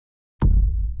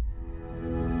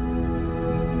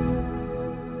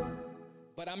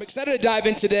But I'm excited to dive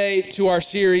in today to our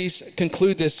series,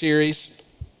 conclude this series.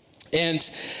 And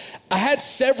I had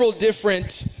several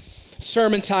different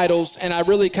sermon titles, and I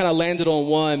really kind of landed on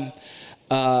one.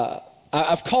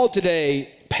 I've called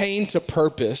today Pain to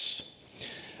Purpose.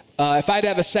 If I'd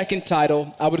have a second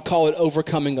title, I would call it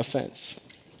Overcoming Offense.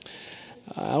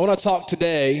 I want to talk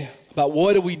today about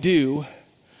what do we do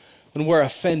when we're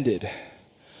offended,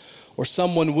 or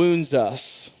someone wounds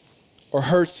us, or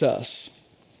hurts us.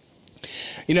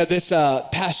 You know, this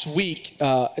past week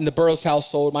in the Burrows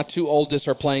household, my two oldest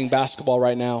are playing basketball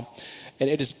right now, and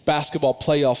it is basketball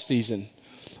playoff season.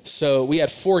 So we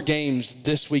had 4 games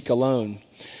this week alone.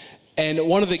 And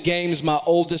one of the games my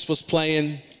oldest was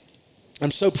playing, I'm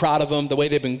so proud of them, the way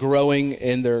they've been growing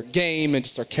in their game and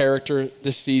just their character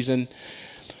this season.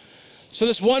 So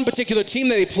this one particular team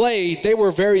that they played, they were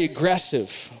very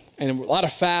aggressive and a lot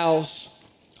of fouls.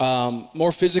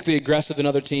 More physically aggressive than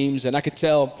other teams. And I could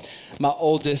tell my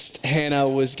oldest, Hannah,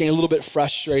 was getting a little bit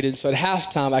frustrated. So at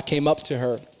halftime, I came up to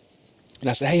her and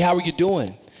I said, "Hey, how are you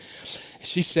doing?" And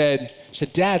she said,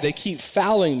 "Dad, they keep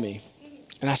fouling me."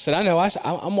 And I said, "I know,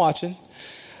 I'm watching."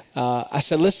 I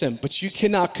said, "Listen, but you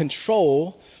cannot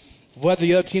control whether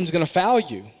the other team's going to foul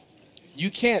you. You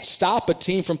can't stop a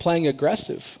team from playing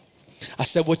aggressive." I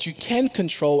said, "What you can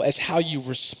control is how you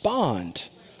respond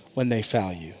when they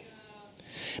foul you."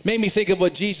 Made me think of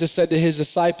what Jesus said to his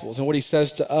disciples and what he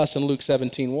says to us in Luke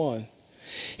 17:1.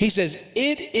 He says,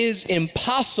 "It is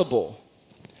impossible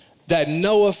that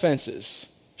no offenses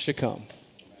should come."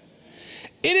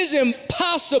 It is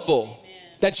impossible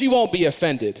that you won't be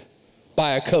offended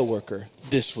by a coworker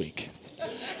this week.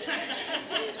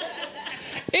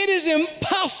 It is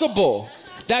impossible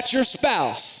that your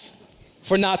spouse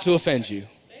for not to offend you.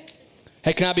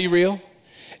 Hey, can I be real?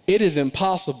 It is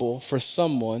impossible for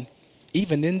someone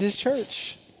even in this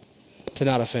church, to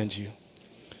not offend you.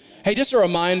 Hey, just a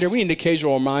reminder, we need an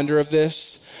occasional reminder of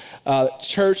this.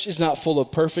 Church is not full of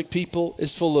perfect people.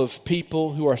 It's full of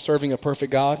people who are serving a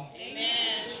perfect God. Amen.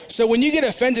 So when you get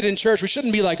offended in church, we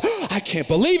shouldn't be like, "Oh, I can't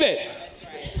believe it." That's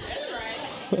right.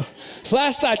 That's right.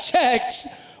 Last I checked,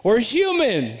 we're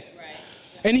human. Right.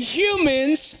 And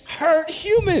humans hurt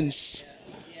humans.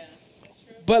 Yeah. That's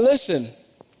true. But listen,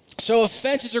 so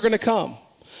offenses are going to come.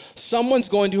 Someone's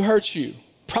going to hurt you,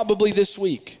 probably this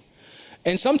week.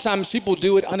 And sometimes people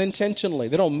do it unintentionally.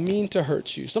 They don't mean to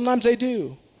hurt you. Sometimes they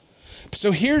do.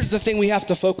 So here's the thing we have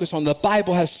to focus on. The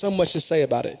Bible has so much to say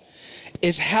about it.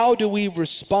 Is how do we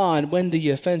respond when the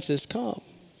offenses come?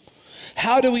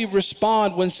 How do we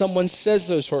respond when someone says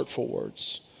those hurtful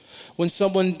words? When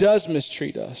someone does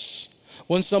mistreat us?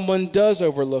 When someone does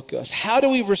overlook us? How do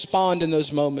we respond in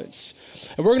those moments?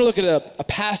 And we're going to look at a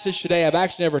passage today I've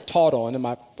actually never taught on in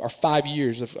our 5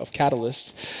 years of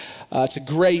Catalyst. It's a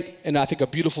great and I think a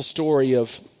beautiful story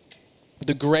of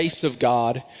the grace of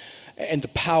God and the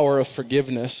power of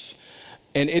forgiveness.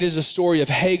 And it is a story of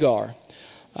Hagar.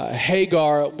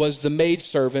 Hagar was the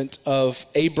maidservant of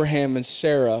Abraham and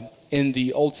Sarah in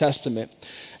the Old Testament.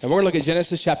 And we're going to look at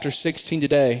Genesis chapter 16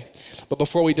 today. But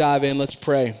before we dive in, let's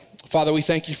pray. Father, we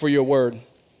thank you for your word.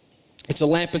 It's a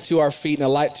lamp unto our feet and a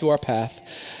light to our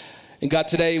path. And God,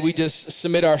 today we just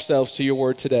submit ourselves to your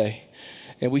word today.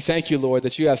 And we thank you, Lord,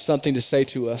 that you have something to say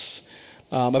to us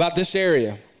about this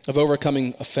area of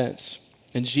overcoming offense.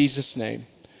 In Jesus' name,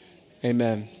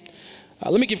 amen.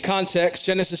 Let me give context,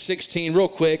 Genesis 16, real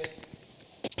quick.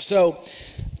 So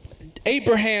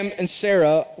Abraham and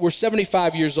Sarah were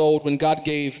 75 years old when God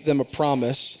gave them a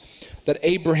promise that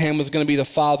Abraham was going to be the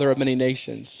father of many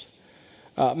nations.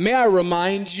 May I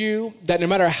remind you that no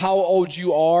matter how old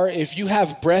you are, if you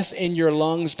have breath in your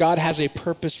lungs, God has a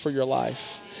purpose for your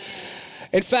life.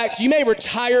 In fact, you may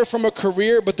retire from a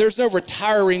career, but there's no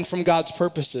retiring from God's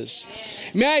purposes.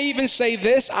 May I even say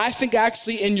this? I think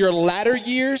actually in your latter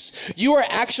years, you are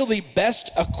actually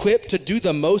best equipped to do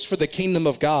the most for the kingdom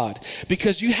of God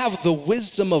because you have the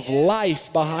wisdom of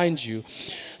life behind you.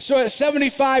 So at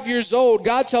 75 years old,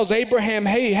 God tells Abraham,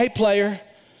 hey player,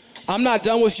 I'm not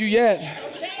done with you yet.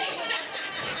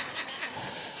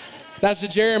 That's the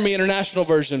Jeremy International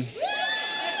version.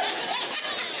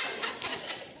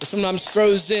 It sometimes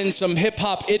throws in some hip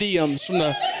hop idioms from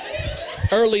the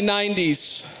early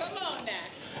 90s. Come on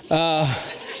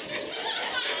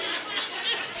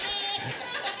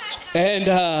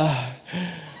now.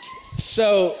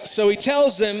 So he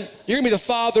tells them, you're going to be the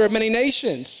father of many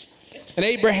nations. And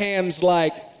Abraham's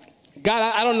like,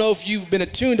 God, I don't know if you've been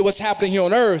attuned to what's happening here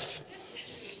on earth,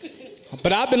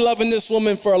 but I've been loving this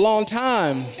woman for a long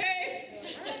time,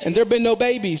 and there have been no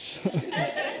babies.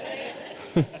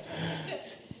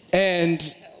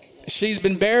 And she's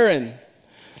been barren.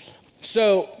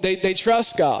 So they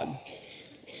trust God.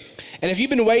 And if you've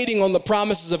been waiting on the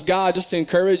promises of God, just to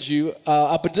encourage you,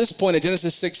 up at this point in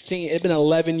Genesis 16, it had been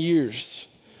 11 years.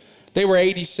 They were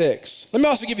 86. Let me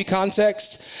also give you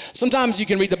context. Sometimes you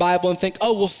can read the Bible and think,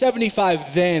 oh, well,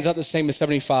 75 then is not the same as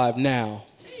 75 now.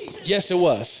 Yes, it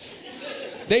was.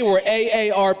 They were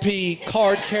AARP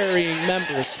card-carrying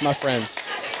members, my friends.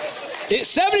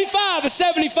 75 is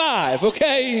 75,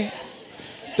 okay?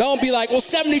 Don't be like, well,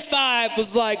 75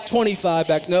 was like 25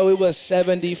 back. No, it was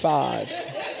 75.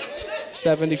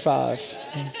 75.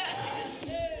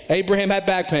 Abraham had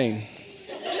back pain.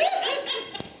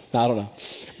 I don't know.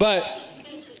 But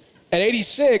at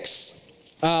 86,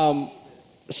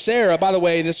 Sarah, by the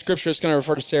way, in this scripture, it's going to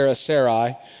refer to Sarah as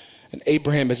Sarai, and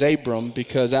Abraham as Abram,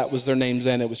 because that was their names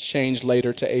then. It was changed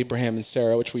later to Abraham and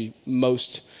Sarah, which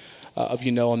most of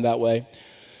you know them that way.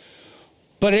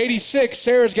 But at 86,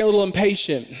 Sarah's getting a little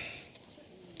impatient.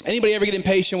 Anybody ever get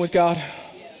impatient with God?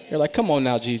 You're like, come on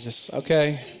now, Jesus,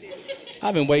 okay?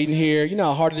 I've been waiting here. You know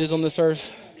how hard it is on this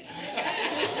earth?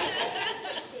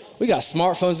 We got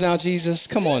smartphones now, Jesus.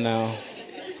 Come on now.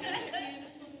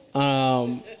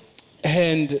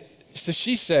 And so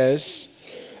she says,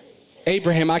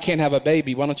 Abraham, I can't have a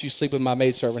baby. Why don't you sleep with my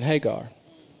maidservant Hagar?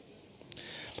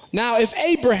 Now, if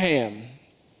Abraham,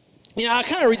 I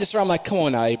kind of read this around, I'm like, come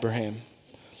on now, Abraham.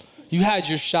 You had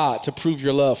your shot to prove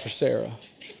your love for Sarah.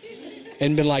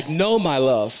 And been like, no, my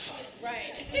love.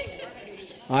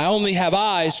 I only have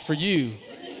eyes for you.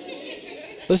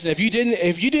 Listen, if you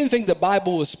didn't think the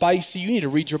Bible was spicy, you need to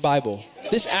read your Bible.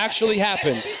 This actually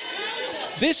happened.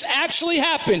 This actually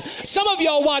happened. Some of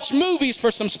y'all watch movies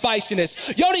for some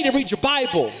spiciness. Y'all need to read your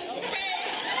Bible.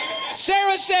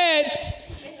 Sarah said,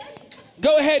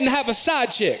 go ahead and have a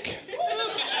side chick.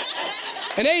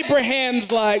 And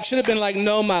Abraham's like, should have been like,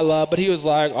 no, my love. But he was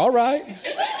like, all right.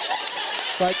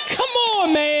 It's like, come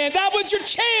on, man. That was your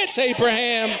chance,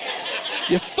 Abraham.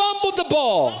 You fumbled the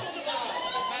ball.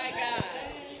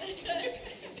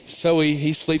 So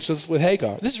he sleeps with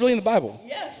Hagar. This is really in the Bible.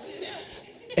 Yes.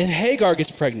 And Hagar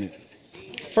gets pregnant.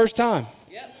 First time.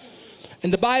 Yep.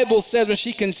 And the Bible says when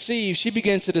she conceives, she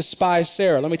begins to despise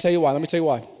Sarah. Let me tell you why.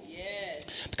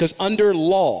 Yes. Because under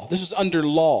law, this was under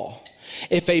law,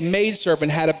 if a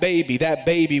maidservant had a baby, that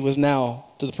baby was now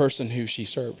to the person who she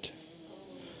served.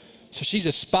 So she's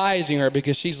despising her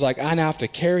because she's like, I now have to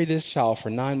carry this child for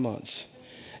 9 months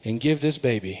and give this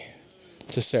baby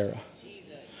to Sarah.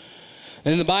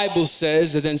 And the Bible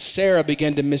says that then Sarah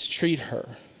began to mistreat her.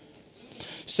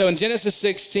 So in Genesis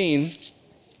 16,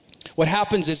 what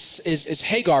happens is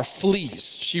Hagar flees.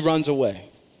 She runs away.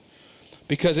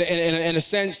 Because in a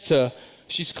sense,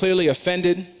 she's clearly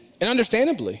offended, and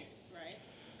understandably. Right.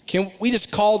 Can we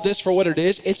just call this for what it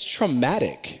is? It's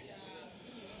traumatic.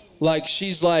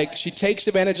 She takes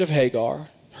advantage of Hagar,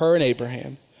 her and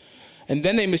Abraham. And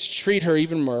then they mistreat her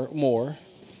even more.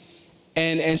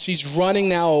 And she's running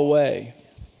now away.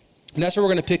 And that's what we're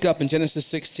going to pick up in Genesis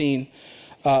 16,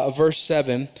 verse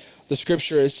 7. The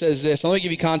scripture, it says this. Let me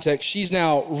give you context. She's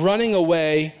now running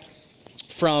away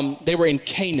they were in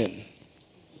Canaan.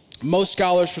 Most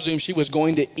scholars presume she was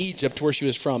going to Egypt, where she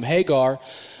was from. Hagar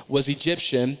was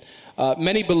Egyptian.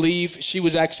 Many believe she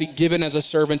was actually given as a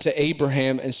servant to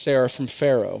Abraham and Sarah from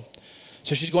Pharaoh.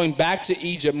 So she's going back to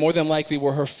Egypt, more than likely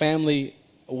where her family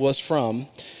was from.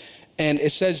 And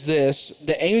it says this,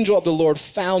 the angel of the Lord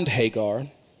found Hagar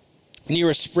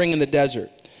near a spring in the desert.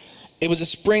 It was a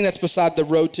spring that's beside the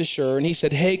road to Shur. And he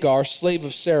said, Hagar, slave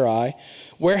of Sarai,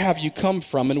 where have you come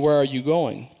from and where are you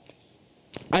going?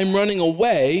 I'm running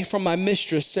away from my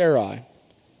mistress Sarai.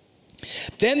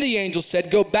 Then the angel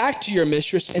said, go back to your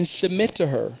mistress and submit to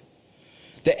her.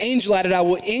 The angel added, I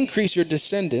will increase your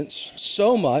descendants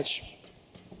so much,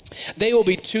 they will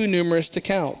be too numerous to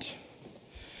count.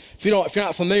 If you're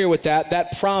not familiar with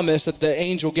that promise that the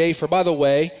angel gave her, by the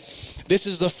way, this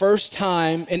is the first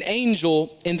time an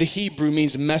angel in the Hebrew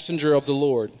means messenger of the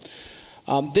Lord.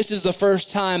 This is the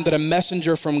first time that a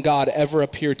messenger from God ever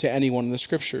appeared to anyone in the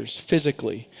scriptures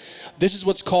physically. This is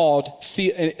what's called,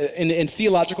 in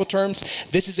theological terms,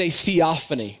 this is a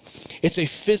theophany. It's a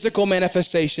physical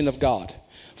manifestation of God.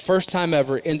 First time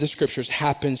ever in the scriptures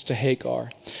happens to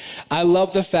Hagar. I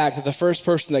love the fact that the first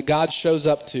person that God shows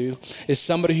up to is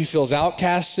somebody who feels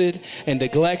outcasted and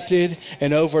neglected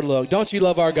and overlooked. Don't you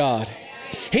love our God?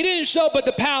 He didn't show up at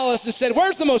the palace and said,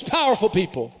 where's the most powerful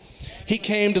people? He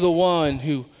came to the one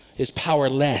who is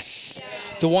powerless,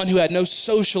 the one who had no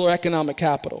social or economic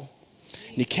capital.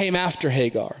 And he came after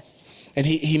Hagar, and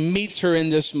he meets her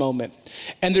in this moment.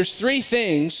 And there's three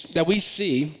things that we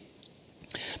see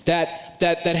that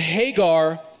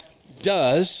Hagar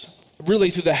does, really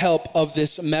through the help of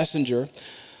this messenger.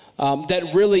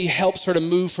 that really helps her to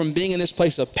move from being in this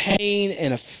place of pain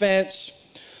and offense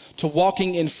to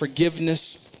walking in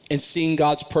forgiveness and seeing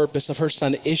God's purpose of her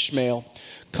son Ishmael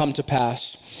come to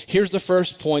pass. Here's the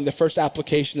first point, the first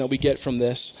application that we get from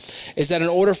this is that in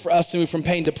order for us to move from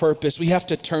pain to purpose, we have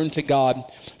to turn to God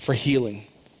for healing.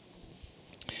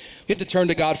 We have to turn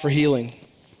to God for healing.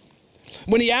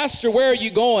 When he asked her, where are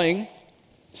you going?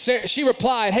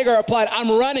 Hagar replied,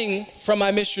 I'm running from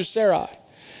my mistress Sarai.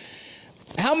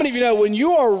 How many of you know when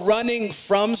you are running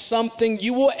from something,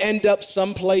 you will end up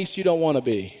someplace you don't want to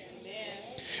be?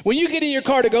 When you get in your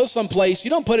car to go someplace, you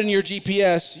don't put in your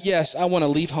GPS, yes, I want to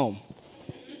leave home.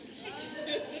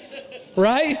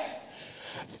 Right?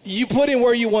 You put in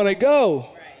where you want to go.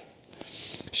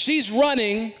 She's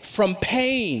running from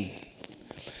pain.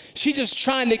 She's just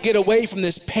trying to get away from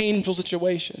this painful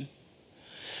situation.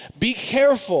 Be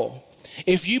careful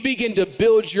if you begin to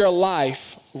build your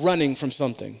life running from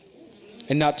something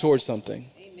and not towards something.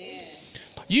 Amen.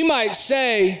 You might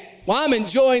say, well, I'm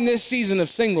enjoying this season of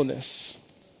singleness.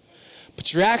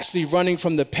 But you're actually running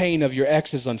from the pain of your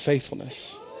ex's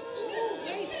unfaithfulness.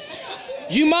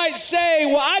 You might say,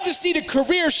 well, I just need a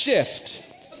career shift.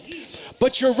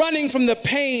 But you're running from the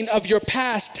pain of your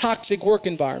past toxic work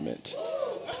environment.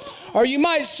 Or you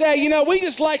might say, we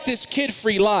just like this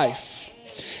kid-free life.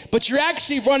 But you're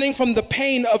actually running from the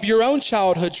pain of your own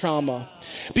childhood trauma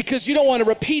because you don't want to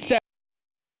repeat that.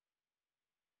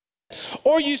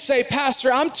 Or you say,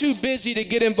 Pastor, I'm too busy to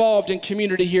get involved in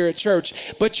community here at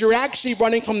church, but you're actually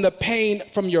running from the pain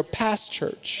from your past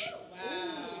church.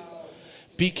 Wow.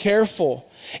 Be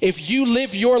careful. If you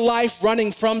live your life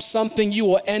running from something, you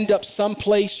will end up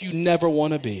someplace you never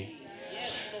want to be.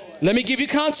 Yes, let me give you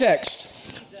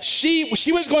context. She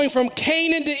was going from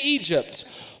Canaan to Egypt,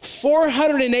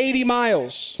 480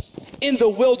 miles in the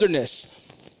wilderness.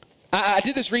 I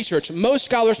did this research. Most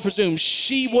scholars presume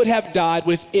she would have died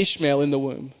with Ishmael in the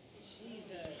womb.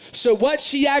 So what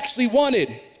she actually wanted,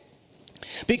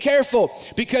 be careful,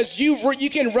 because you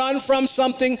can run from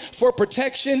something for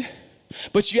protection,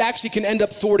 but you actually can end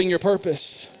up thwarting your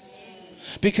purpose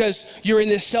because you're in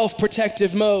this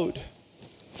self-protective mode.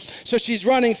 So she's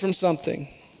running from something.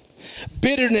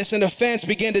 Bitterness and offense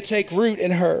began to take root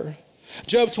in her.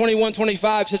 Job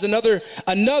 21:25 says,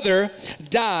 another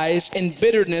dies in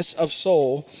bitterness of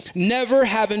soul, never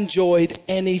have enjoyed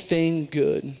anything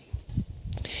good.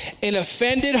 An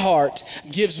offended heart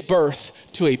gives birth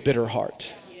to a bitter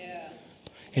heart. Yeah.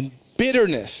 And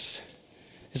bitterness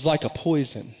is like a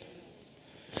poison.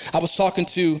 I was talking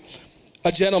to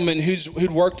a gentleman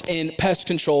who'd worked in pest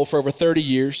control for over 30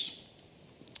 years.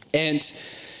 And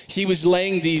he was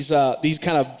laying these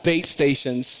kind of bait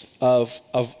stations of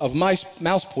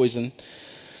mouse poison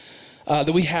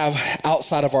that we have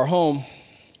outside of our home.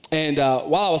 And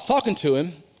while I was talking to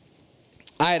him,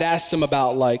 I had asked him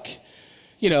about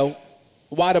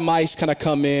why do mice kind of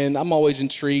come in? I'm always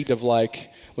intrigued of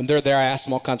when they're there, I ask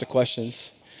them all kinds of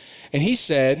questions. And he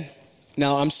said,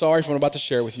 now I'm sorry for what I'm about to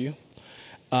share with you,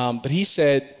 but he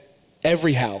said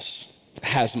every house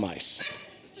has mice.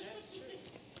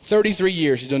 33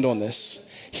 years he's been doing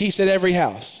this. He said every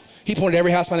house. He pointed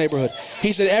every house in my neighborhood.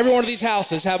 He said every one of these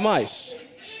houses have mice.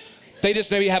 They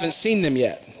just maybe haven't seen them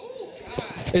yet.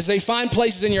 Is they find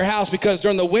places in your house because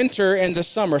during the winter and the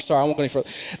summer, sorry, I won't go any further.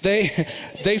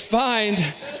 They find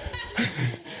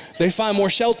more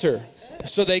shelter,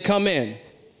 so they come in.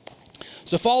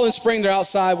 So fall and spring they're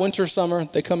outside. Winter, summer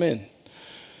they come in.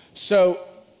 So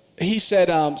he said,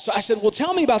 so I said, well,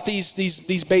 tell me about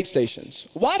these bait stations.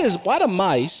 Why do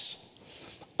mice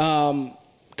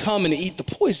come and eat the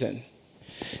poison?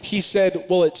 He said,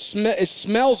 well, it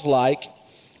smells like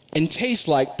and tastes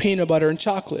like peanut butter and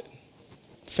chocolate.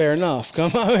 Fair enough.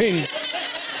 Come on. I mean,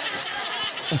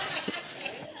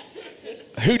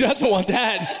 who doesn't want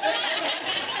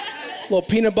that? A little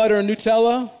peanut butter and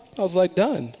Nutella. I was like,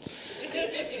 done.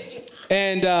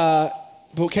 And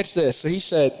but catch this. So he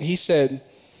said,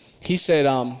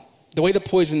 the way the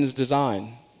poison is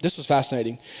designed, this was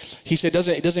fascinating. He said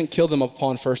it doesn't kill them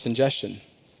upon first ingestion.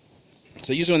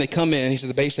 So usually when they come in, he said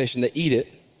the bait station, they eat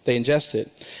it, they ingest it.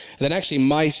 And then actually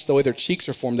mice, the way their cheeks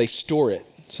are formed, they store it.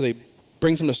 So they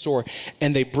brings them to store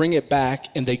and they bring it back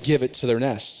and they give it to their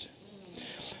nest.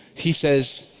 He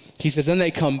says, then they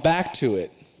come back to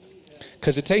it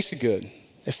because it tasted good.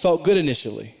 It felt good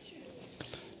initially.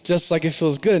 Just like it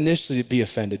feels good initially to be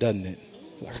offended, doesn't it?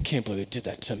 Like, I can't believe they did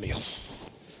that to me.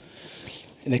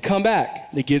 And they come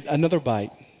back, they get another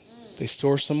bite. They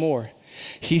store some more.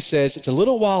 He says it's a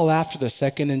little while after the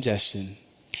second ingestion,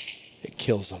 it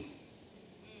kills them.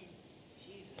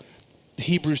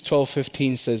 Hebrews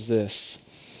 12:15 says this,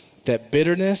 that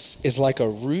bitterness is like a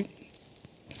root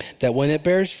that when it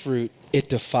bears fruit, it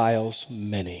defiles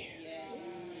many.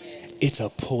 It's a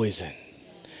poison.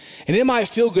 And it might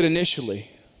feel good initially.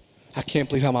 I can't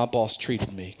believe how my boss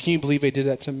treated me. Can you believe they did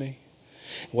that to me?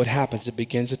 What happens? It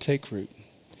begins to take root.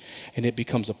 And it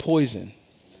becomes a poison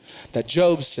that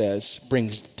Job says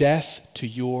brings death to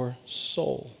your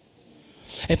soul.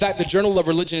 In fact, the Journal of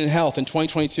Religion and Health in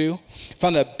 2022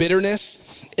 found that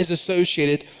bitterness is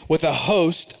associated with a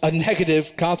host of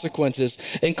negative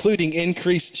consequences, including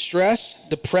increased stress,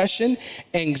 depression,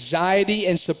 anxiety,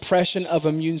 and suppression of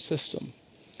immune system.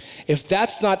 If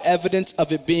that's not evidence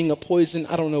of it being a poison,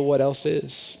 I don't know what else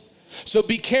is. So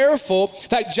be careful. In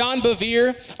fact, John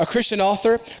Bevere, a Christian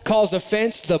author, calls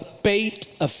offense the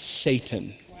bait of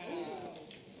Satan.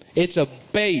 It's a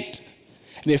bait.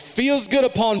 And it feels good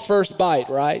upon first bite,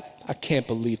 right? I can't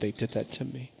believe they did that to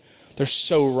me. They're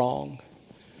so wrong.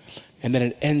 And then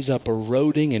it ends up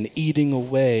eroding and eating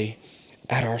away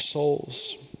at our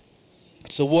souls.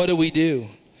 So what do?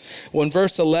 Well, in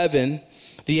verse 11,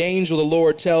 the angel of the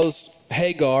Lord tells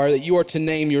Hagar that you are to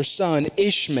name your son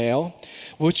Ishmael,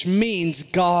 which means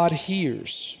God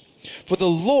hears. For the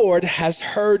Lord has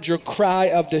heard your cry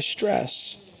of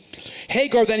distress.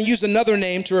 Hagar then used another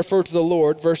name to refer to the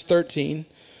Lord, verse 13.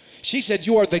 She said,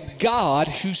 you are the God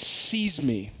who sees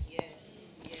me. Yes.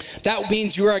 That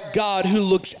means you're a God who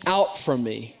looks out for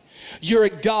me. You're a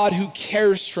God who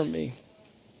cares for me.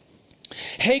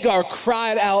 Hagar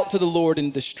cried out to the Lord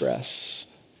in distress.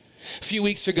 A few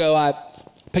weeks ago, I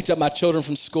picked up my children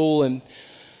from school, and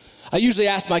I usually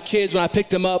ask my kids when I pick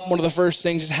them up, one of the first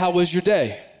things is, how was your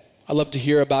day? I love to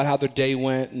hear about how their day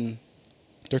went and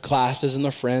their classes and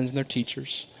their friends and their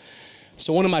teachers.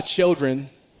 So one of my children,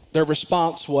 their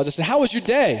response was, I said, how was your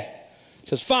day? He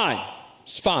says, fine,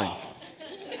 it's fine.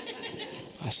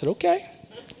 I said, okay.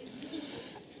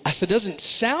 I said, doesn't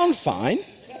sound fine.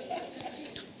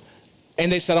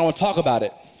 And they said, I want to talk about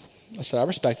it. I said, I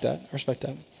respect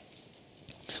that.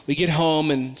 We get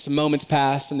home and some moments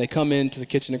pass and they come into the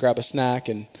kitchen to grab a snack.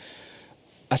 And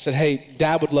I said, hey,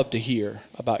 Dad would love to hear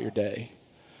about your day.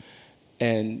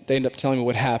 And they end up telling me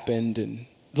what happened. And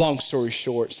long story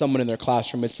short, someone in their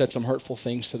classroom had said some hurtful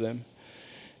things to them.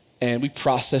 And we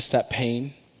processed that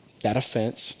pain, that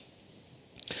offense.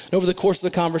 And over the course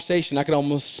of the conversation, I could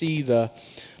almost see the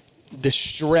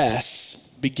distress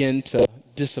begin to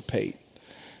dissipate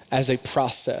as they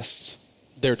processed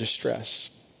their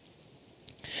distress.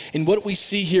 And what we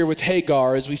see here with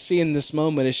Hagar, as we see in this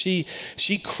moment, is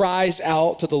she cries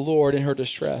out to the Lord in her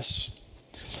distress.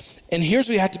 And here's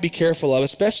what we have to be careful of,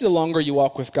 especially the longer you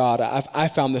walk with God. I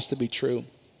found this to be true.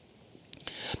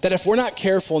 That if we're not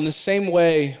careful in the same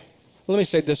way, let me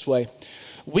say it this way,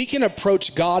 we can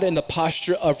approach God in the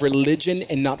posture of religion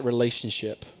and not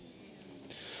relationship.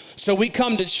 So we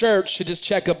come to church to just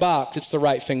check a box. It's the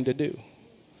right thing to do.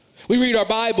 We read our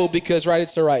Bible because, right,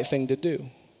 it's the right thing to do.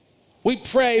 We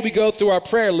pray, we go through our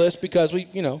prayer list because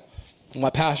my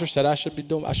pastor said I should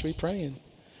be praying.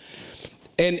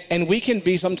 And we can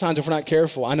be sometimes, if we're not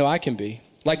careful, I know I can be,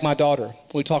 like my daughter,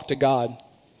 when we talk to God.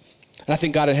 And I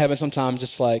think God in heaven sometimes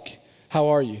just like, how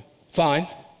are you? Fine.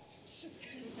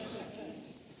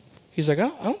 He's like, I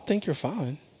don't think you're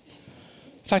fine.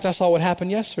 In fact, I saw what happened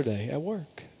yesterday at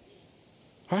work.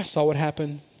 Or I saw what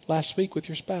happened last week with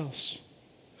your spouse.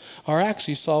 Or I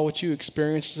actually saw what you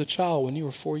experienced as a child when you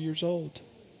were 4 years old.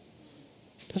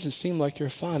 Doesn't seem like you're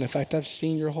fine. In fact, I've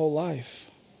seen your whole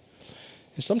life.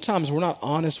 And sometimes we're not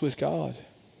honest with God.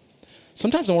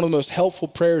 Sometimes one of the most helpful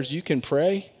prayers you can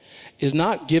pray is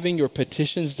not giving your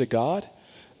petitions to God,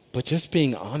 but just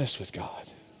being honest with God.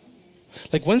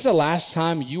 Like, when's the last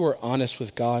time you were honest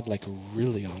with God, like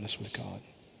really honest with God?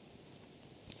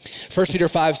 1 Peter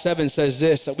 5:7 says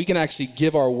this, that we can actually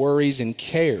give our worries and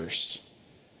cares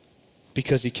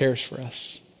because he cares for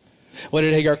us. What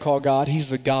did Hagar call God? He's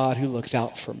the God who looks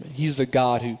out for me. He's the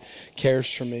God who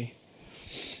cares for me.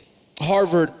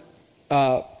 Harvard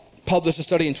published a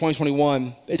study in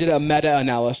 2021. They did a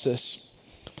meta-analysis,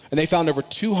 and they found over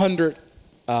 200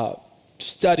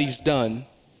 studies done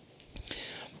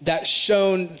that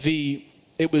shown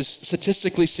it was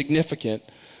statistically significant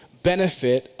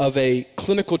benefit of a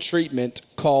clinical treatment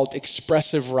called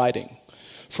expressive writing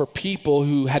for people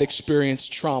who had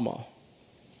experienced trauma.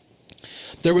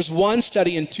 There was one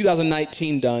study in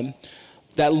 2019 done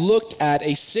that looked at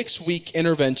a 6-week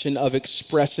intervention of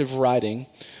expressive writing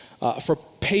for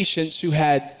patients who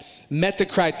had met the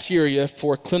criteria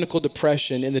for clinical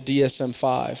depression in the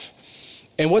DSM-5.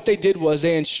 And what they did was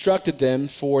they instructed them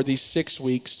for these 6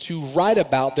 weeks to write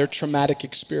about their traumatic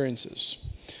experiences,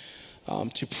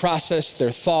 to process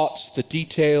their thoughts, the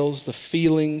details, the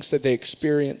feelings that they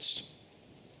experienced.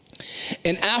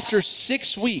 And after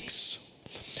 6 weeks,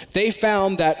 they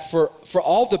found that for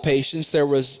all the patients, there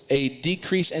was a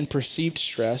decrease in perceived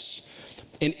stress,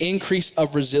 an increase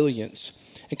of resilience.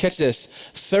 And catch this,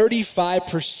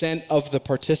 35% of the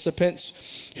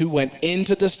participants who went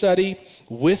into the study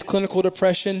with clinical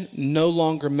depression no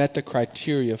longer met the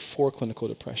criteria for clinical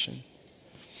depression.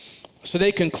 So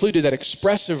they concluded that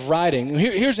expressive writing,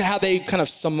 here's how they kind of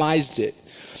surmised it.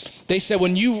 They said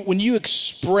when you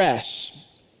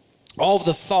express all of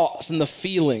the thoughts and the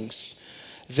feelings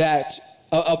that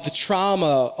of the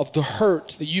trauma, of the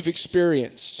hurt that you've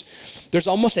experienced, there's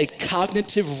almost a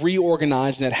cognitive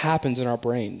reorganizing that happens in our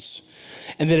brains,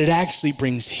 and that it actually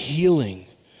brings healing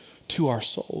to our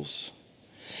souls.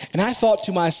 And I thought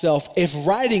to myself, if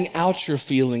writing out your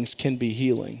feelings can be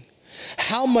healing,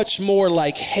 how much more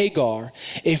like Hagar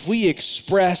if we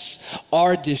express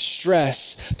our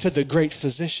distress to the great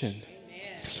physician?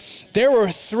 There were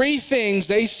 3 things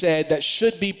they said that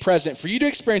should be present for you to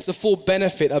experience the full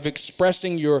benefit of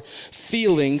expressing your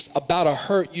feelings about a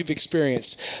hurt you've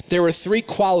experienced. There were 3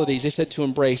 qualities they said to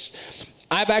embrace.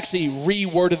 I've actually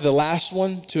reworded the last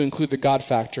one to include the God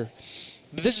factor.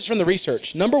 But this is from the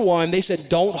research. Number 1, they said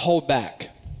don't hold back.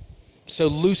 So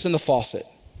loosen the faucet.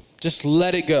 Just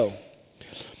let it go.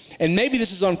 And maybe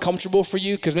this is uncomfortable for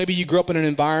you because maybe you grew up in an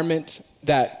environment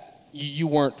that you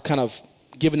weren't kind of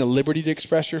given the liberty to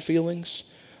express your feelings.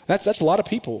 That's a lot of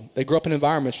people. They grew up in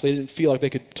environments where they didn't feel like they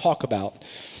could talk about.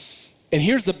 And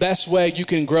here's the best way you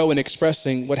can grow in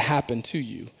expressing what happened to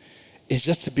you is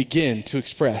just to begin to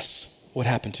express what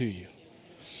happened to you.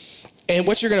 And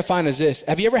what you're going to find is this.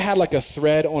 Have you ever had like a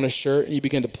thread on a shirt and you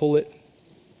begin to pull it?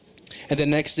 And the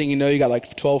next thing you know, you got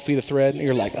like 12 feet of thread and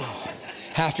you're like, oh,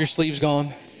 half your sleeve's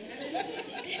gone.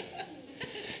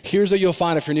 Here's what you'll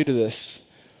find if you're new to this,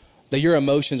 that your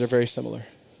emotions are very similar.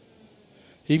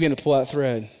 You begin to pull out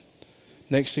thread.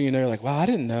 Next thing you know, you're like, wow, I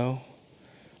didn't know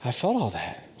I felt all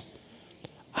that.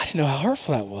 I didn't know how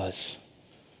hurtful that was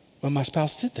when my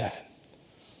spouse did that,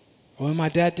 or when my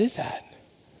dad did that.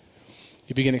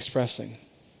 You begin expressing.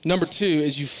 Number 2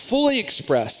 is you fully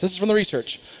express, this is from the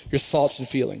research, your thoughts and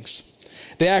feelings.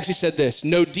 They actually said this,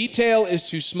 no detail is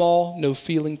too small, no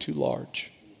feeling too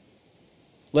large.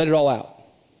 Let it all out.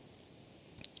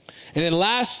 And then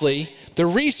lastly, the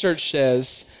research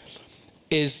says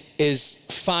is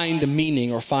find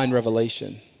meaning or find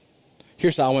revelation.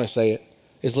 Here's how I want to say it,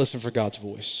 is listen for God's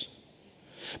voice.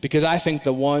 Because I think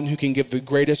the one who can give the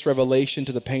greatest revelation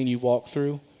to the pain you've walked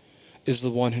through is the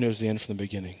one who knows the end from the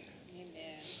beginning.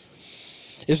 Amen.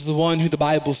 Is the one who the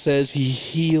Bible says he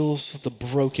heals the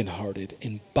brokenhearted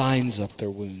and binds up their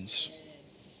wounds.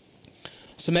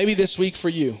 So maybe this week for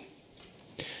you,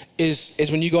 is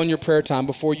when you go in your prayer time,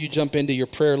 before you jump into your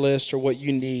prayer list or what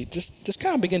you need, just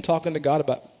kind of begin talking to God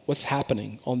about what's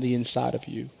happening on the inside of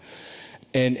you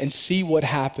and see what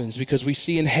happens. Because we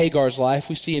see in Hagar's life,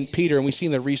 we see in Peter, and we see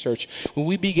in the research, when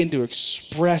we begin to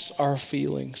express our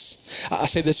feelings, I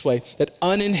say this way, that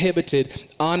uninhibited,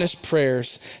 honest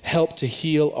prayers help to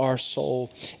heal our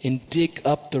soul and dig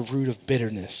up the root of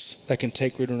bitterness that can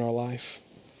take root in our life.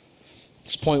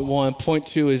 That's point 1. Point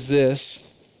 2 is this.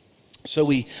 So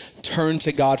we turn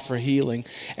to God for healing,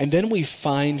 and then we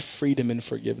find freedom and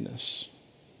forgiveness.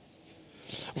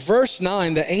 Verse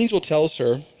 9, the angel tells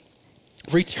her,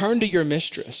 return to your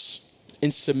mistress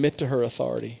and submit to her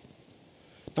authority.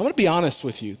 Now, I'm going to be honest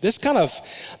with you.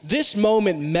 This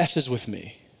moment messes with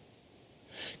me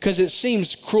because it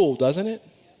seems cruel, doesn't it?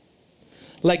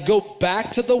 Like, go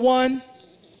back to the one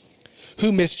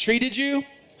who mistreated you.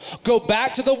 Go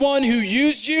back to the one who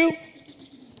used you.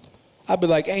 I'd be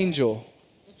like, angel,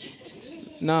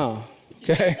 nah,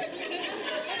 okay?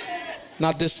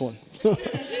 Not this one.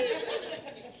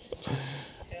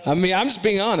 I mean, I'm just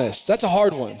being honest. That's a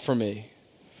hard one for me.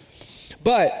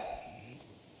 But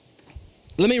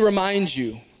let me remind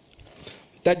you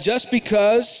that just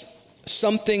because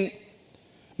something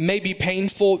may be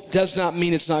painful does not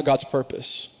mean it's not God's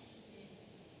purpose.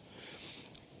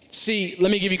 See,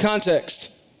 let me give you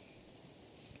context.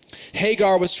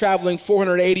 Hagar was traveling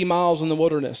 480 miles in the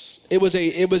wilderness. It was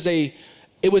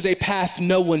a path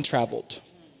no one traveled.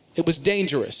 It was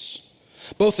dangerous.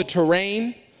 Both the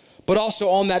terrain, but also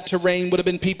on that terrain would have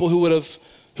been people who would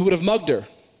have mugged her,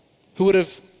 who would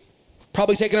have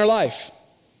probably taken her life.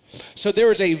 So there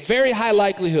was a very high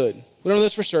likelihood, we don't know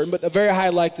this for certain, but a very high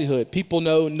likelihood, people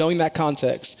knowing that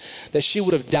context, that she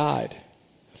would have died.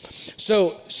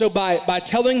 So by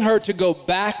telling her to go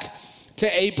back to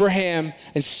Abraham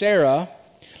and Sarah,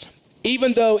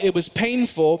 even though it was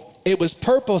painful, it was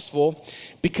purposeful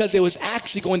because it was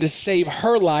actually going to save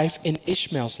her life and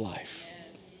Ishmael's life.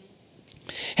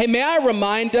 Hey, may I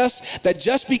remind us that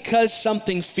just because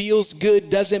something feels good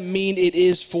doesn't mean it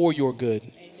is for your good.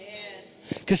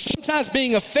 Because sometimes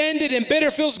being offended and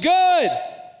bitter feels good,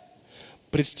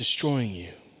 but it's destroying you.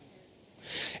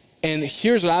 And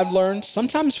here's what I've learned.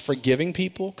 Sometimes forgiving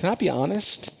people, can I be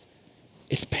honest?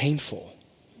 It's painful.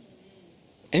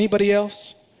 Anybody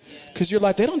else? Because you're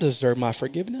like, they don't deserve my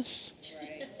forgiveness.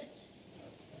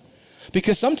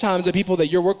 Because sometimes the people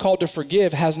that we're called to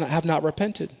forgive have not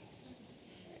repented.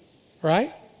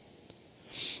 Right?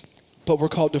 But we're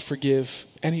called to forgive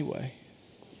anyway.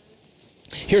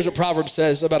 Here's what Proverbs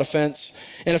says about offense.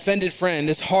 An offended friend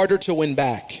is harder to win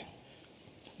back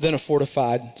than a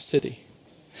fortified city.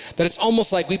 That it's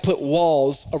almost like we put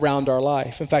walls around our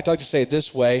life. In fact, I like to say it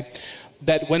this way,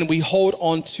 that when we hold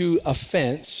on to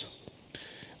offense,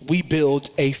 we build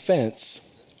a fence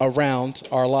around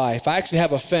our life. I actually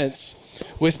have a fence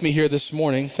with me here this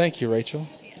morning. Thank you, Rachel.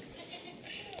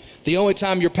 The only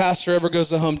time your pastor ever goes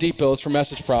to Home Depot is for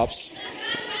message props.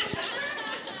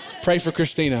 Pray for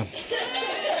Christina.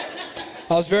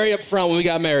 I was very upfront when we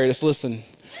got married. I said, listen,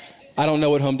 I don't know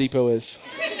what Home Depot is.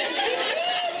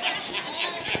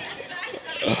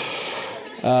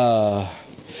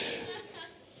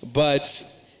 But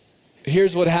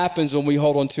here's what happens when we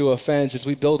hold on to a fence is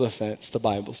we build a fence, the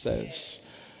Bible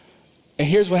says. And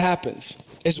here's what happens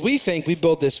is we think we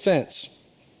build this fence.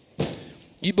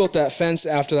 You built that fence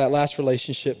after that last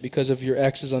relationship because of your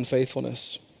ex's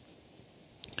unfaithfulness.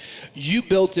 You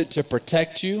built it to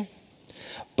protect you,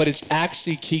 but it's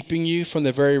actually keeping you from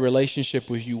the very relationship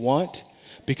you want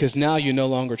because now you no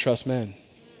longer trust men.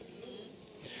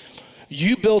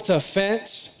 You built a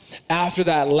after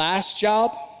that last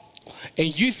job,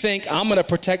 and you think I'm going to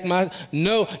protect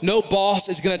no boss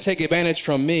is going to take advantage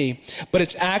from me, but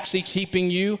it's actually keeping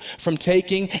you from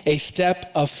taking a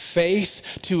step of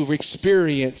faith to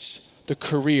experience the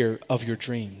career of your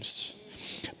dreams.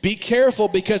 Be careful,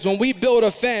 because when we build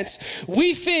a fence,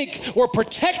 we think we're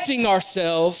protecting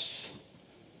ourselves,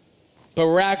 but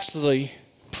we're actually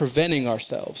preventing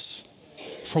ourselves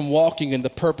from walking in the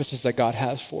purposes that God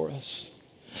has for us.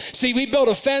 See, we build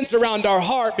a fence around our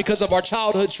heart because of our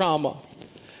childhood trauma.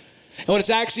 And what it's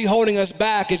actually holding us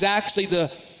back is actually the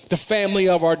family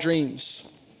of our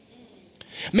dreams.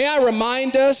 May I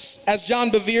remind us, as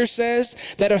John Bevere says,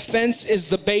 that offense is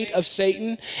the bait of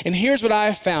Satan. And here's what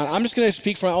I've found. I'm just going to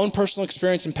speak from my own personal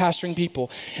experience in pastoring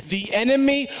people. The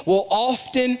enemy will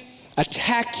often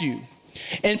attack you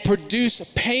and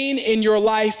produce pain in your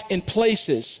life in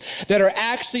places that are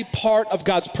actually part of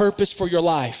God's purpose for your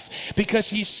life. Because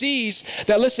he sees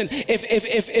that, listen,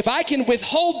 if I can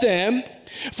withhold them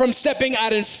from stepping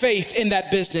out in faith in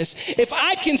that business, if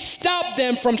I can stop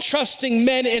them from trusting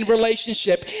men in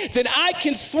relationship, then I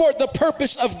can thwart the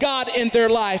purpose of God in their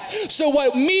life. So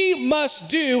what we must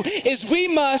do is we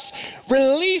must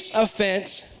release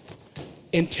offense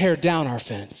and tear down our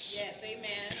fence. Yes, amen.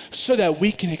 So that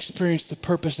we can experience the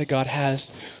purpose that God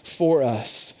has for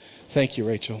us. Thank you,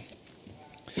 Rachel.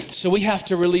 So we have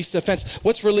to release the offense.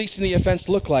 What's releasing the offense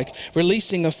look like?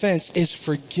 Releasing offense is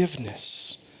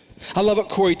forgiveness. I love what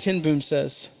Corrie ten Boom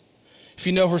says. If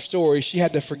you know her story, she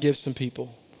had to forgive some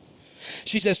people.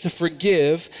 She says to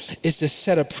forgive is to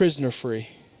set a prisoner free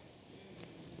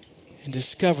and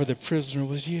discover the prisoner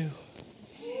was you.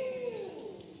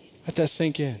 Let that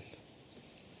sink in.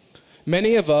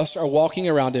 Many of us are walking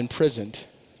around imprisoned,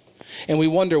 and we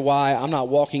wonder why I'm not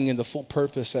walking in the full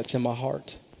purpose that's in my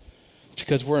heart. It's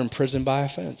because we're imprisoned by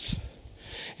offense.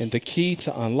 And the key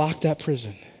to unlock that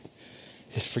prison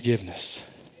is forgiveness.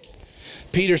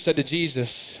 Peter said to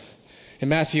Jesus in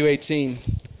Matthew 18,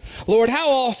 Lord, how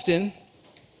often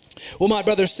will my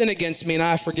brother sin against me and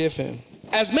I forgive him?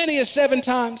 As many as 7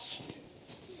 times.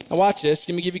 Now watch this.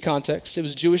 Let me give you context. It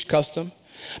was Jewish custom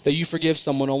that you forgive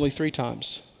someone only 3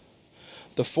 times.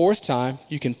 The 4th time,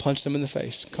 you can punch them in the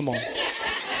face. Come on.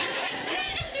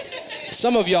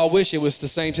 Some of y'all wish it was the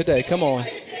same today. Come on.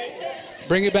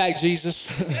 Bring it back, Jesus.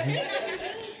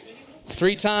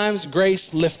 3 times,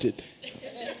 grace lifted.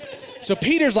 So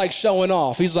Peter's like showing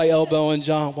off. He's like elbowing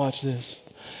John. Watch this.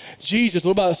 Jesus,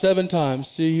 what about 7 times?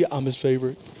 See, I'm his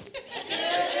favorite.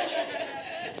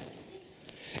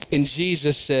 And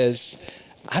Jesus says,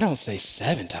 I don't say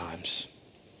 7 times.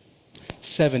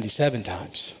 77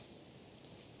 times.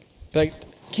 Like,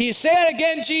 can you say that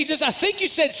again, Jesus? I think you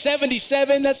said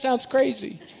 77. That sounds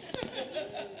crazy.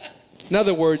 In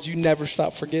other words, you never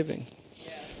stop forgiving.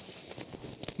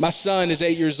 My son is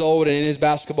 8 years old, and in his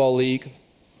basketball league,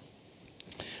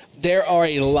 there are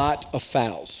a lot of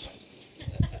fouls.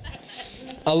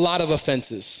 A lot of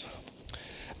offenses.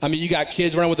 I mean, you got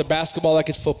kids running with a basketball like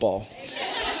it's football.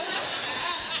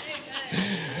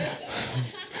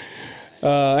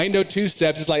 Ain't no 2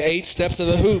 steps. It's like 8 steps of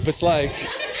the hoop. It's like,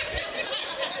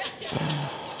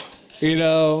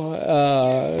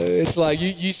 it's like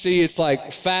you see it's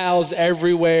like fouls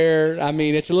everywhere. I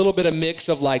mean, it's a little bit of mix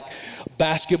of like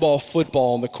basketball,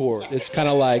 football on the court. It's kind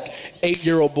of like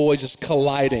 8-year-old boys just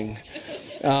colliding.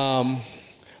 And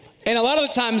a lot of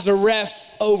the times the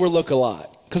refs overlook a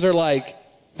lot because they're like,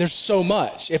 there's so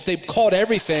much. If they caught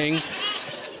everything,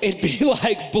 it'd be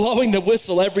like blowing the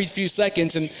whistle every few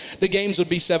seconds and the games would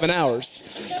be 7 hours.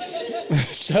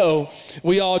 So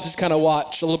we all just kind of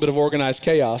watch a little bit of organized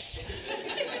chaos.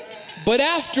 But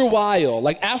after a while,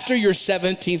 like after your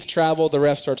 17th travel, the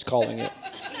ref starts calling it.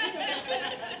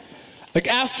 Like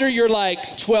after your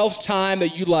like 12th time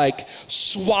that you like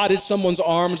swatted someone's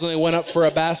arms when they went up for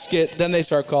a basket, then they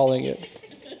start calling it.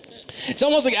 It's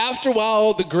almost like after a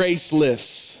while, the grace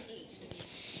lifts.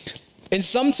 And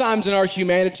sometimes in our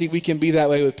humanity, we can be that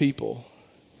way with people.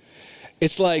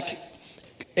 It's like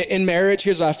in marriage,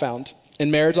 here's what I found. In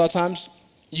marriage, a lot of times,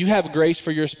 you have grace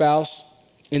for your spouse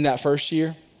in that first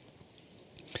year,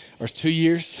 or 2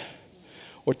 years,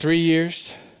 or 3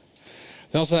 years.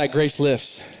 Then also that grace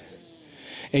lifts.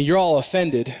 And you're all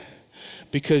offended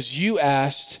because you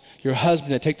asked your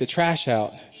husband to take the trash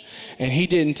out, and he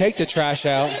didn't take the trash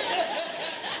out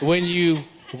when you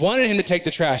wanted him to take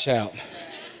the trash out.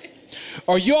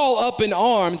 Or you all up in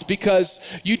arms because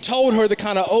you told her the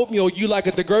kind of oatmeal you like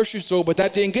at the grocery store, but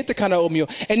that didn't get the kind of oatmeal.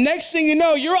 And next thing you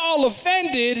know, you're all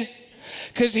offended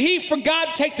because he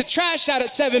forgot to take the trash out at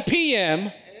 7 p.m.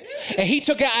 and he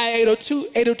took it at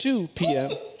 8:02 p.m.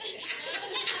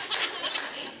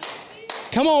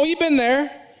 Come on, you've been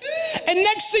there. And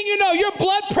next thing you know, your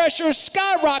blood pressure is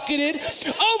skyrocketed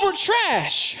over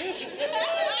trash.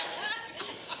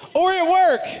 Or at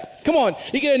work. Come on,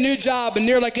 you get a new job and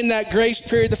you're like in that grace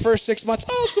period the first 6 months.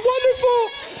 Oh, it's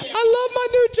wonderful. I love my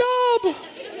new job.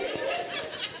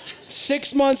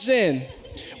 6 months in,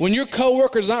 when your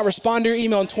coworker does not respond to your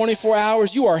email in 24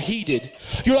 hours, you are heated.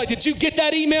 You're like, did you get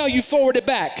that email? You forward it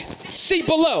back. See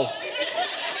below.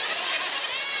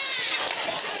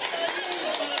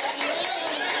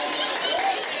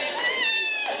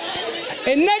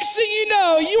 And next thing you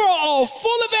know, you are all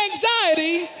full of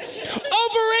anxiety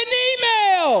over an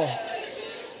email.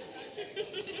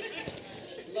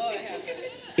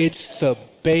 It's the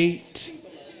bait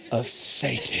of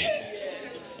Satan.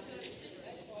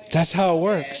 That's how it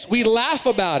works. We laugh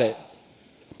about it,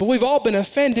 but we've all been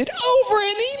offended over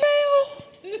an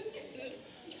email.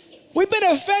 We've been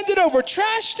offended over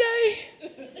trash day.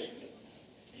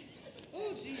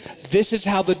 This is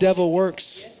how the devil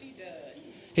works.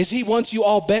 Is he wants you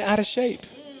all bent out of shape.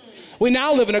 We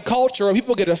now live in a culture where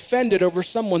people get offended over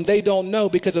someone they don't know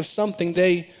because of something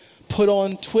they put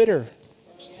on Twitter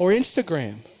or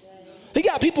Instagram. They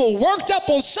got people worked up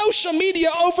on social media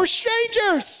over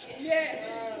strangers.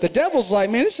 Yes. The devil's like,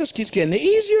 man, this just keeps getting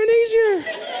easier and easier.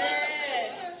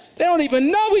 Yes. They don't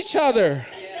even know each other.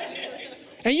 Yes.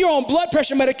 And you're on blood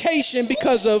pressure medication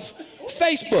because of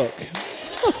Facebook.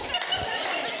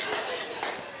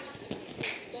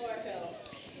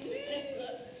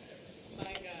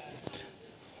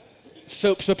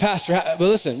 So Pastor, but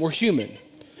listen, we're human.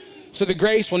 So the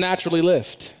grace will naturally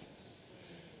lift.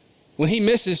 When he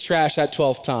misses trash that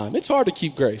 12th time, it's hard to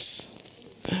keep grace.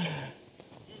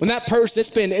 When that person,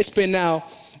 it's been now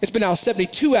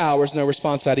 72 hours no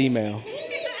response to that email.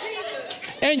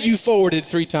 And you forwarded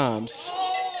 3 times.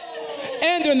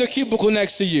 And they're in the cubicle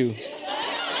next to you.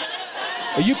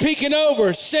 Are you peeking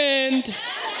over? Send.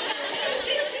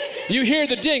 You hear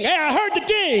the ding. Hey, I heard the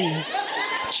ding.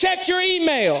 Check your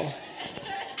email.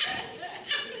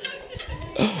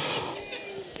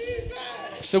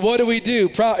 So what do we do?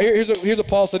 Here's what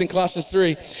Paul said in Colossians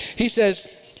 3. He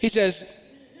says,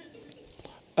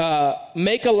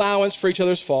 make allowance for each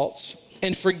other's faults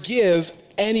and forgive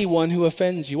anyone who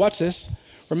offends you. Watch this.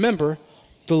 Remember,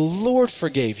 the Lord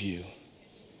forgave you,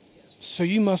 so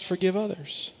you must forgive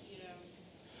others.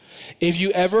 If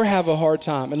you ever have a hard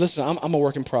time, and listen, I'm a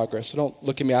work in progress, so don't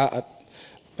look at me.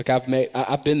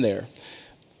 I've been there.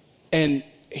 And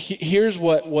here's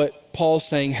what Paul's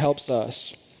saying helps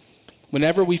us.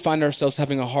 Whenever we find ourselves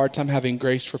having a hard time having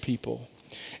grace for people,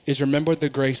 is remember the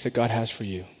grace that God has for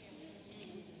you.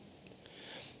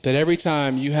 That every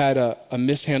time you had a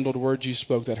mishandled word you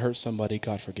spoke that hurt somebody,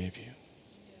 God forgave you.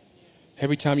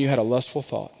 Every time you had a lustful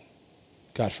thought,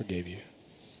 God forgave you.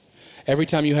 Every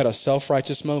time you had a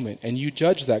self-righteous moment and you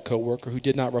judged that coworker who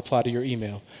did not reply to your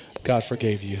email, God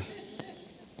forgave you.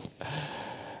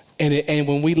 And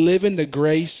when we live in the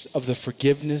grace of the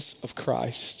forgiveness of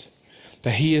Christ,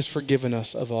 that he has forgiven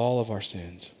us of all of our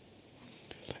sins,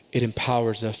 it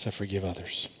empowers us to forgive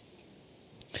others.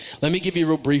 Let me give you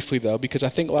real briefly though, because I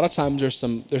think a lot of times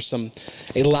there's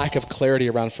a lack of clarity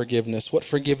around forgiveness, what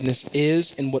forgiveness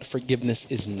is and what forgiveness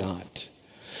is not.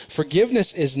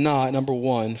 Forgiveness is not, number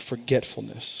one,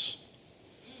 forgetfulness.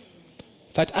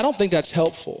 In fact, I don't think that's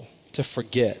helpful to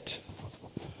forget,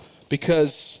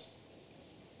 because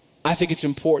I think it's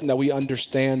important that we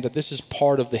understand that this is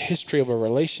part of the history of a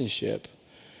relationship,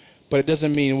 but it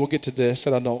doesn't mean, we'll get to this,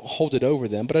 that I don't hold it over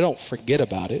them, but I don't forget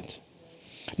about it.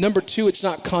 Number two, it's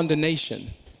not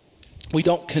condemnation. We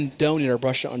don't condone it or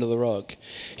brush it under the rug.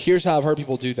 Here's how I've heard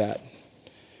people do that.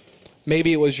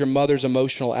 Maybe it was your mother's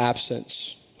emotional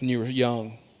absence when you were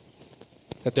young,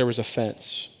 that there was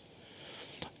offense.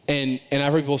 And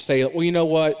I've heard people say, well, you know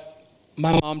what?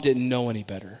 My mom didn't know any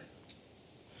better.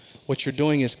 What you're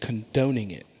doing is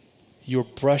condoning it. You're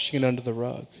brushing it under the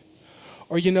rug.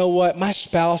 Or you know what? My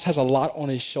spouse has a lot on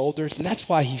his shoulders, and that's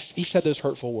why he said those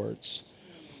hurtful words.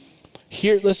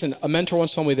 Here, listen, a mentor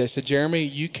once told me this. He said, Jeremy,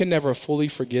 you can never fully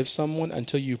forgive someone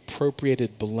until you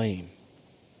appropriated blame.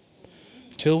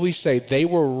 Till we say they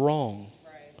were wrong.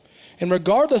 And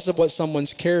regardless of what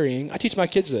someone's carrying, I teach my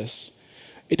kids this.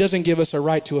 It doesn't give us a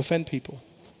right to offend people.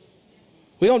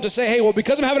 We don't just say, hey, well,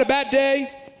 because I'm having a bad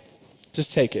day,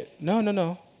 just take it.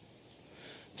 No.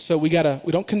 So we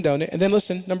don't condone it. And then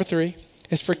listen, number three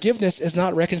is forgiveness is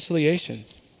not reconciliation.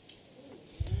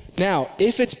 Now,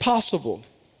 if it's possible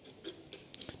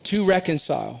to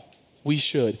reconcile, we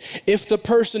should. If the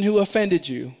person who offended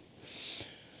you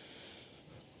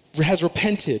has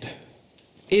repented,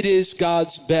 it is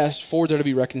God's best for there to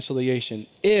be reconciliation.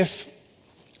 If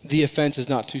the offense is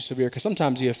not too severe, because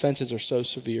sometimes the offenses are so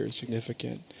severe and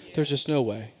significant, there's just no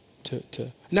way to,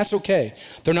 and that's okay.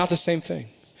 They're not the same thing.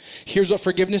 Here's what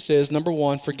forgiveness is. Number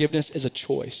one, forgiveness is a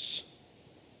choice,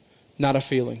 not a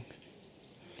feeling.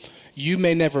 You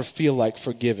may never feel like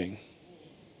forgiving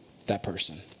that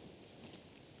person.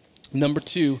 Number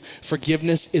two,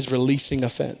 forgiveness is releasing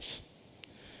offense.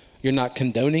 You're not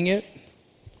condoning it.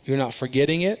 You're not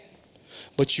forgetting it,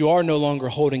 but you are no longer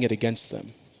holding it against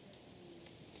them.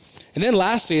 And then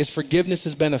lastly is forgiveness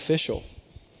is beneficial.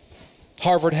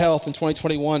 Harvard Health in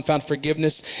 2021 found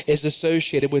forgiveness is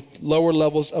associated with lower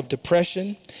levels of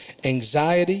depression,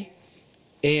 anxiety,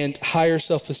 and higher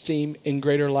self-esteem and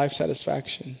greater life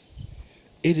satisfaction.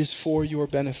 It is for your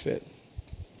benefit.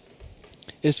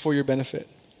 It is for your benefit.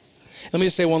 Let me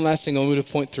just say one last thing. I'll move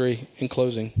to point 3 in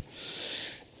closing.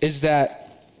 Is that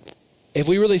if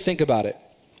we really think about it,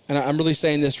 and I'm really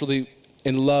saying this really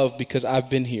in love because I've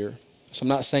been here. So I'm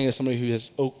not saying as somebody who has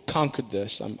conquered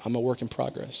this. I'm a work in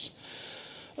progress.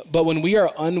 But when we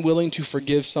are unwilling to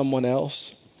forgive someone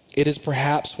else, it is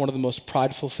perhaps one of the most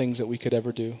prideful things that we could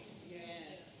ever do.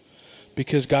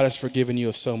 Because God has forgiven you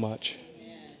of so much.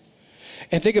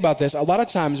 And think about this. A lot of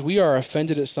times we are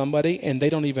offended at somebody and they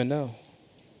don't even know.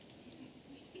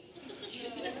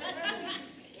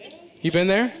 You been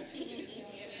there?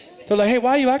 They're like, hey,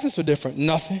 why are you acting so different?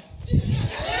 Nothing.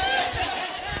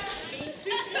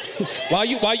 Why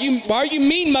are you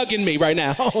mean mugging me right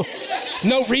now?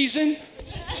 No reason.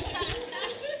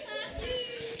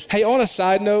 Hey, on a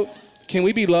side note, can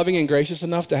we be loving and gracious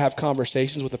enough to have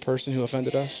conversations with the person who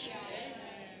offended us?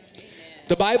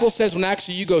 The Bible says when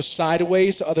actually you go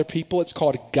sideways to other people, it's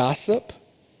called gossip,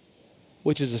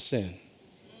 which is a sin.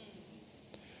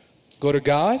 Go to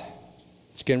God.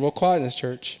 It's getting real quiet in this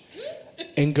church.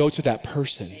 And go to that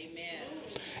person.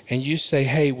 And you say,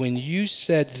 hey, when you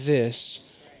said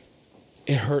this,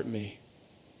 it hurt me.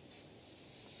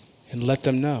 And let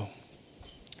them know.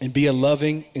 And be a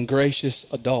loving and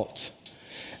gracious adult.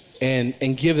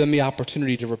 And give them the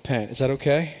opportunity to repent. Is that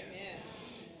okay?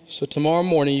 So tomorrow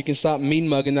morning, you can stop mean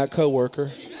mugging that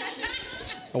coworker.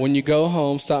 And when you go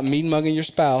home, stop mean mugging your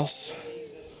spouse.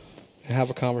 And have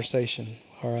a conversation.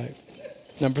 All right.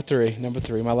 Number three,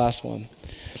 my last one,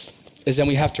 is then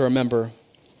we have to remember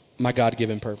my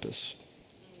God-given purpose.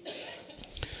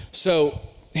 So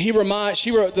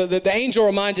the angel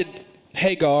reminded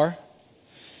Hagar,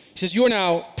 he says, you are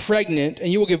now pregnant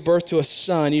and you will give birth to a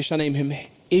son. You shall name him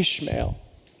Ishmael.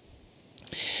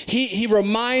 He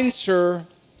reminds her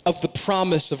of the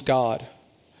promise of God.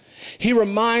 He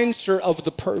reminds her of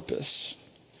the purpose.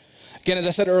 Again, as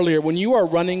I said earlier, when you are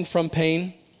running from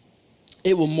pain,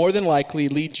 it will more than likely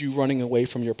lead you running away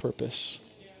from your purpose.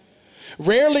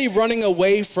 Rarely running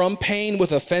away from pain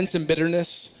with offense and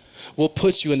bitterness will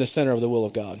put you in the center of the will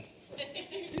of God.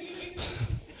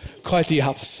 Quite the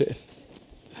opposite.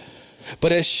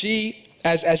 But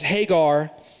as Hagar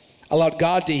allowed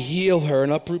God to heal her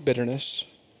and uproot bitterness,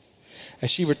 as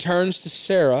she returns to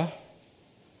Sarah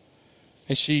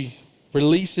and she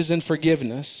releases in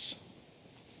forgiveness,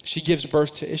 she gives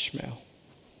birth to Ishmael.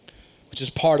 which is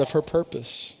part of her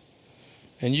purpose.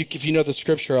 And if you know the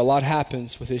scripture, a lot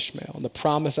happens with Ishmael. And the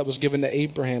promise that was given to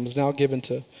Abraham is now given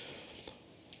to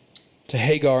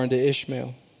Hagar and to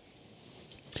Ishmael.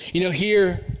 You know,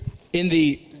 here in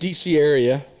the DC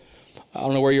area, I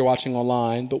don't know where you're watching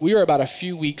online, but we are about a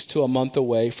few weeks to a month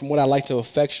away from what I like to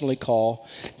affectionately call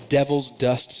devil's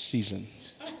dust season.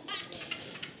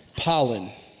 Pollen.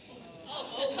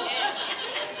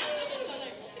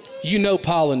 You know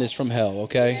pollen is from hell,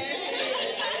 okay?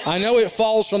 I know it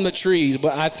falls from the trees,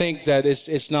 but I think that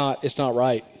it's not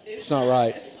right. It's not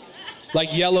right.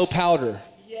 Like yellow powder.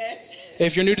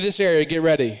 If you're new to this area, get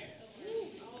ready.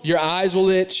 Your eyes will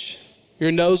itch.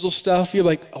 Your nose will stuff. You're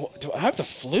like, oh, do I have the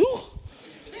flu?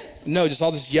 No, just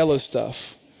all this yellow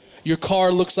stuff. Your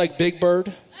car looks like Big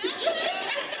Bird.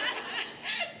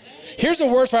 Here's the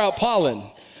worst part about pollen.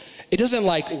 It doesn't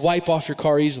like wipe off your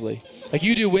car easily. Like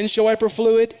you do windshield wiper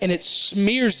fluid and it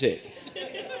smears it.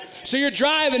 So you're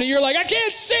driving and you're like, I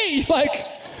can't see. Like,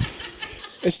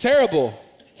 it's terrible.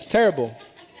 It's terrible.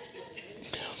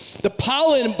 The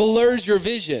pollen blurs your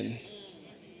vision.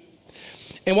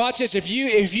 And watch this, if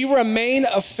you remain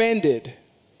offended,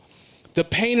 the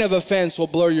pain of offense will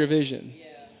blur your vision.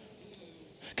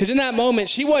 Because in that moment,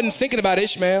 she wasn't thinking about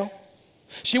Ishmael.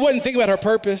 She wasn't thinking about her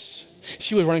purpose.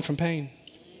 She was running from pain.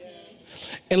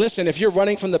 And listen, if you're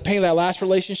running from the pain of that last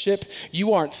relationship,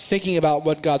 you aren't thinking about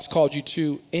what God's called you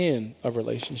to in a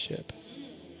relationship.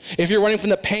 If you're running from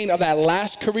the pain of that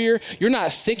last career, you're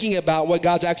not thinking about what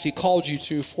God's actually called you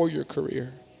to for your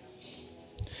career.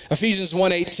 Ephesians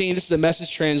 1:18, this is a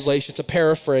Message translation, it's a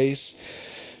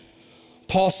paraphrase.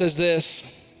 Paul says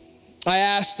this, I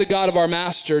ask the God of our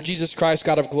Master, Jesus Christ,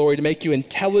 God of glory, to make you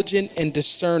intelligent and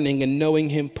discerning in knowing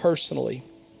him personally.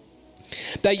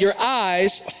 That your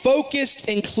eyes focused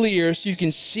and clear so you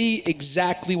can see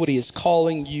exactly what he is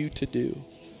calling you to do.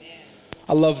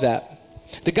 I love that.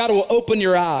 That God will open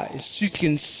your eyes so you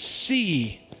can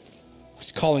see what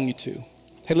he's calling you to.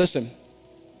 Hey, listen.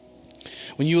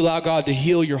 When you allow God to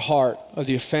heal your heart of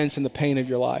the offense and the pain of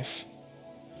your life,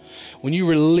 when you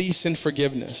release in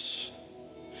forgiveness,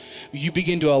 you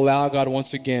begin to allow God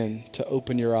once again to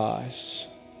open your eyes.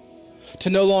 To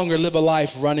no longer live a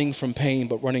life running from pain,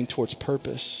 but running towards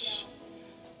purpose.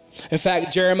 In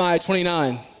fact, Jeremiah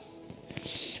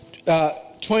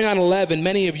 29:11,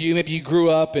 many of you, maybe you grew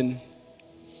up and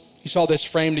you saw this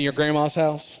framed in your grandma's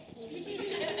house.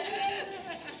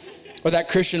 Or that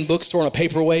Christian bookstore on a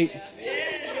paperweight.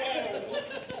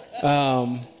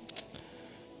 And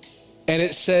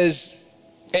it says,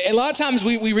 a lot of times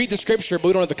we read the scripture, but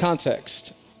we don't have the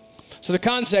context. So the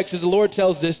context is the Lord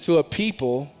tells this to a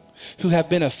people who have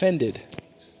been offended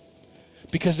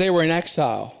because they were in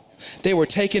exile. They were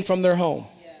taken from their home.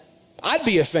 I'd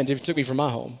be offended if it took me from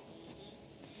my home.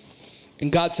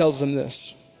 And God tells them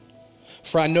this,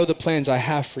 for I know the plans I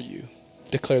have for you,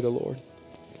 declare the Lord.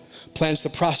 Plans to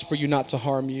prosper you, not to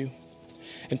harm you,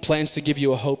 and plans to give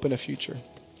you a hope and a future.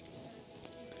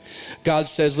 God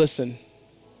says, listen,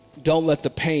 don't let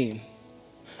the pain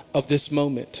of this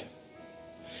moment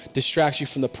distract you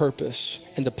from the purpose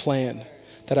and the plan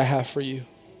that I have for you.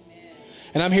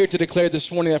 And I'm here to declare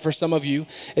this morning that for some of you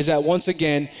is that once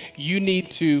again, you need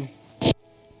to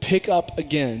pick up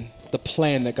again the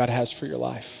plan that God has for your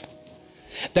life.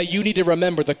 That you need to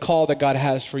remember the call that God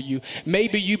has for you.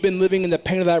 Maybe you've been living in the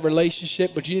pain of that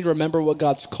relationship, but you need to remember what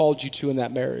God's called you to in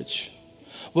that marriage.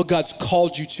 What God's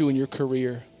called you to in your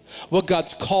career. What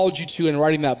God's called you to in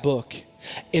writing that book,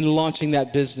 in launching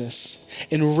that business,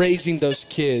 in raising those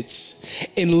kids,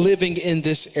 in living in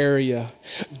this area.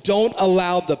 Don't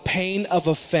allow the pain of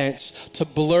offense to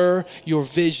blur your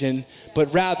vision,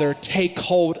 but rather take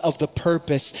hold of the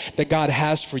purpose that God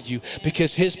has for you,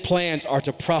 because his plans are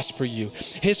to prosper you.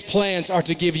 His plans are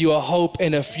to give you a hope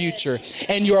and a future.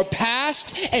 And your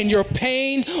past and your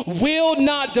pain will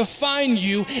not define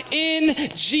you in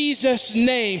Jesus'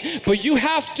 name. But you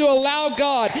have to allow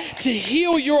God to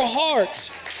heal your heart.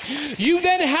 You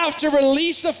then have to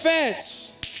release offense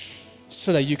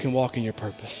so that you can walk in your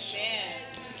purpose.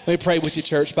 Let me pray with you,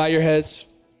 church. Bow your heads.